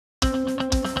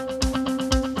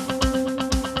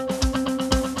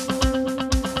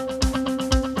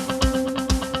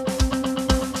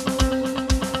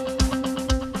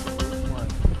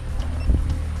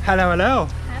Hello, hello.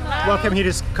 Hello. Welcome here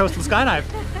to Coastal Skydive.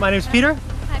 My name's Peter.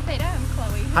 Hi Peter, I'm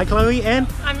Chloe. Hi Chloe, and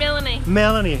I'm Melanie.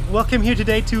 Melanie. Welcome here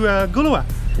today to Gulua.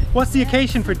 What's the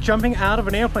occasion for jumping out of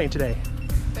an airplane today?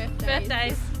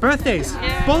 Birthdays. Birthdays?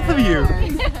 Yeah. Both of you?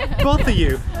 Both of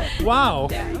you? Wow.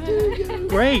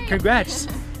 Great, congrats.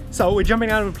 So we're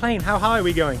jumping out of a plane. How high are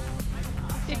we going?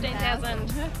 15,000.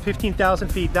 15,000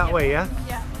 feet that way, yeah?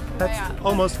 Yeah. That's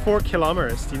almost 4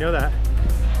 kilometers. Do you know that?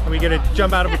 And we're gonna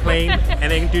jump out of a plane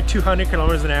and then do 200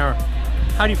 kilometers an hour.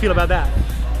 How do you feel about that?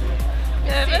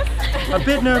 Nervous? A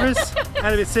bit nervous and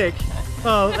a bit sick.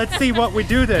 Well, let's see what we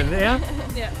do then, yeah?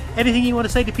 Yeah. Anything you want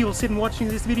to say to people sitting watching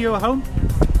this video at home?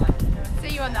 See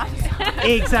you on the other side.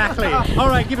 Exactly. All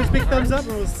right, give us a big thumbs up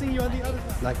and we'll see you on the other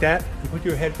side. Like that, you put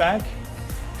your head back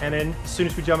and then as soon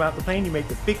as we jump out the plane, you make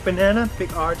the big banana,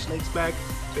 big arch, legs back,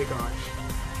 big arch.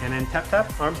 And then tap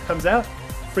tap, arms comes out,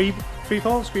 free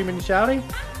fall, screaming and shouting.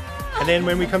 And then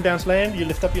when we come down to land, you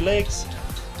lift up your legs,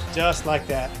 just like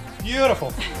that.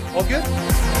 Beautiful. All good?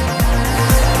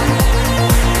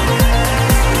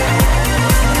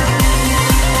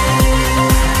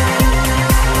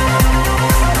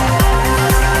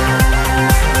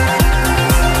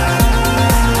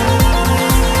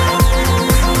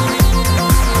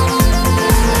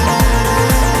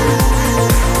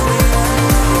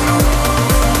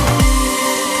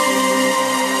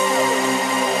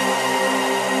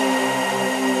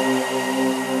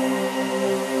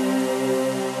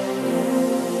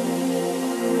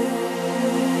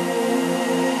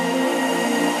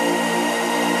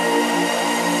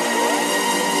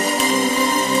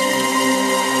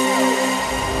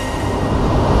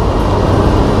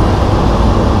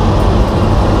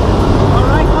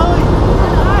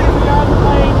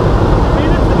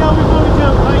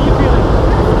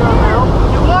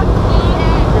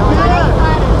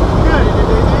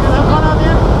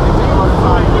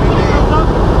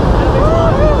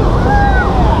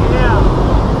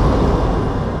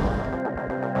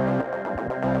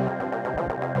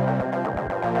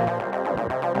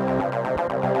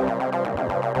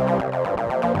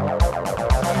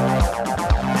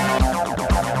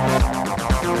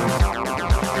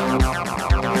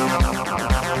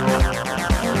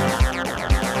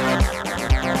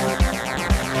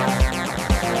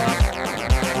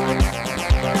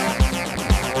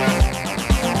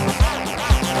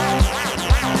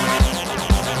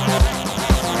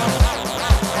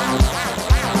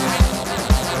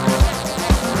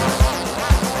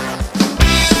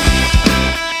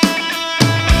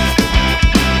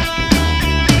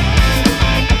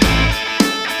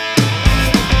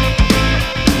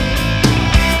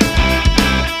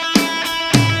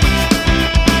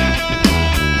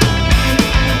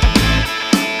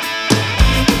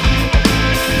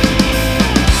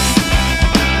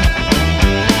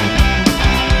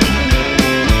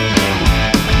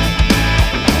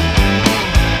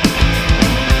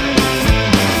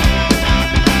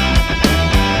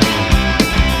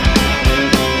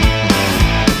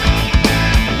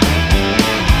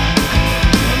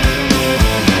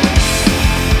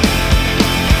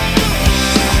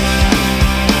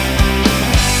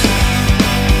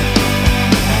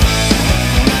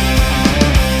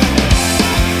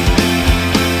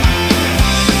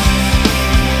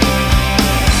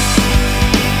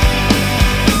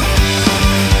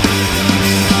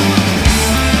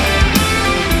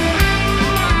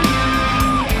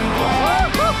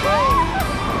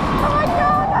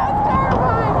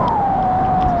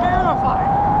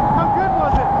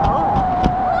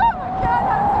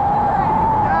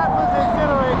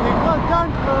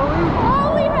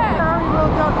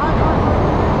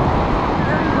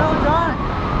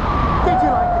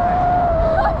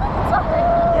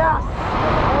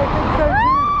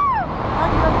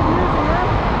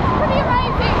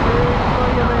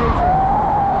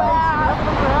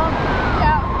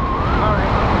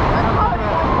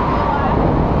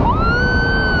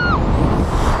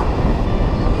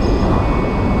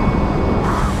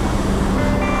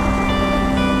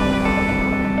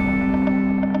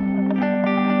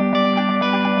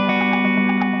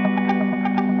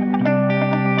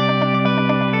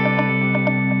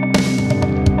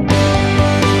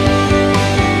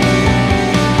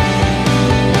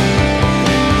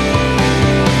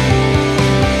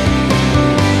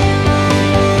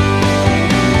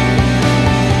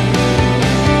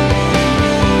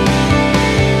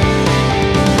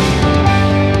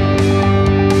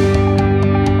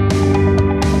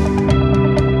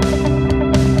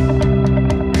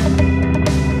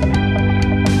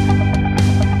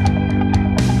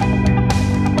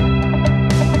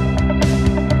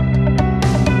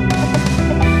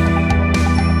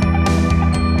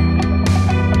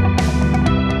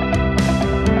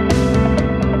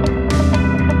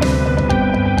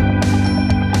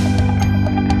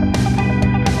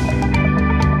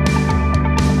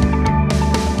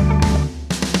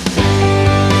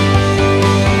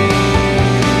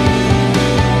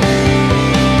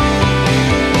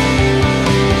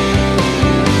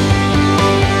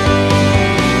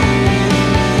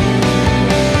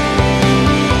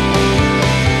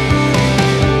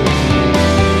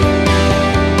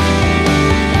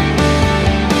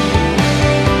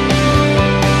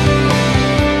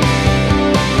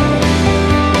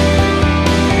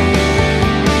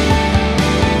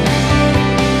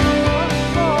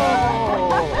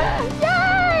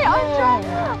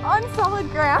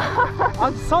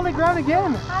 ground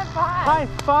again. High five.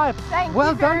 High five. Thank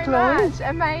well you done, very Chloe. much.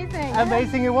 Amazing.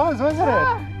 Amazing it was, wasn't it?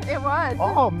 Oh, it was.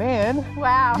 Oh man.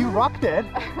 Wow. You rocked it.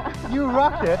 You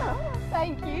rocked it.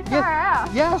 Thank you. Yes. Far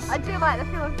out. Yes. I do like the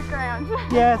feel of the ground.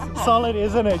 Yes, solid,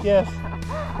 isn't it? Yes.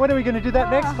 When are we going to do that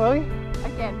next, Chloe?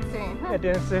 Again soon.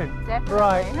 Again soon. Definitely.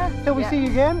 Right. Till we see you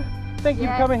again. Thank you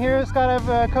for coming here at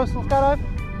Skydive, Coastal Skydive.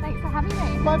 Thanks for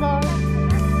having me. Bye bye.